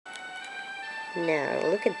Now,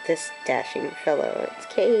 look at this dashing fellow. It's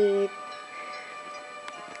Kade.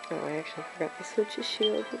 Oh, I actually forgot to switch his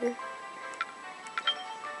shield here.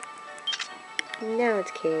 Now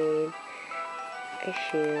it's Kade. A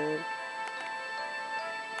shield.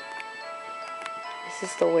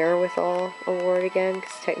 This is the Wherewithal Award again,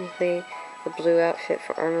 because technically the blue outfit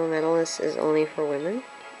for Ornamentalists is only for women.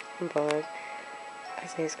 But I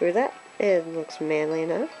say screw that. It looks manly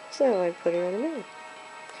enough, so I put it on a man.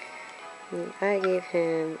 And I gave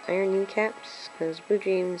him iron kneecaps, because blue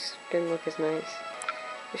jeans didn't look as nice.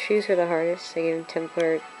 The shoes were the hardest. I gave him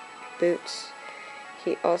Templar boots.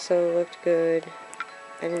 He also looked good.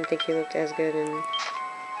 I didn't think he looked as good in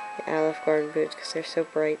the Aleph Garden boots, because they're so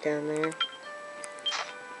bright down there.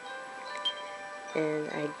 And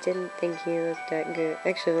I didn't think he looked that good.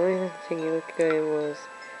 Actually, the only thing he looked good in was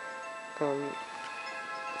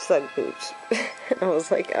thug boots. I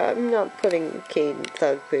was like, I'm not putting Kade in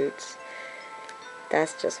thug boots.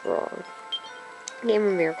 That's just wrong. I gave him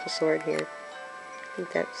a miracle sword here. I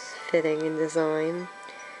think that's fitting in design.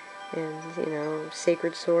 And, you know,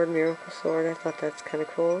 sacred sword, miracle sword, I thought that's kind of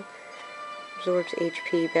cool. Absorbs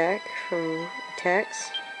HP back from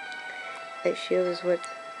attacks. Light shield is what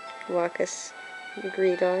Wakas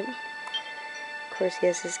agreed on. Of course, he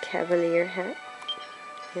has his Cavalier hat.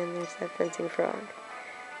 And there's that fencing frog.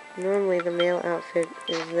 Normally the male outfit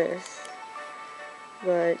is this,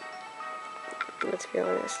 but let's be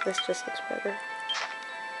honest, this just looks better.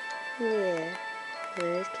 Yeah,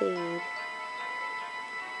 there's Kade.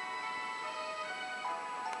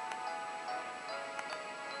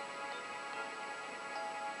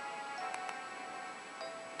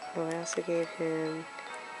 Oh, I also gave him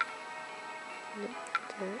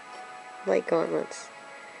light gauntlets.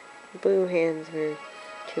 Blue hands were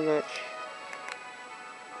too much.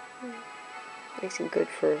 Makes him good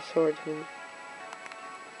for a swordsman.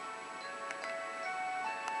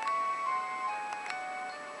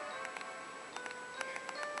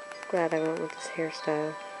 Glad I went with this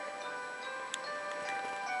hairstyle.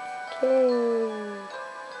 Okay.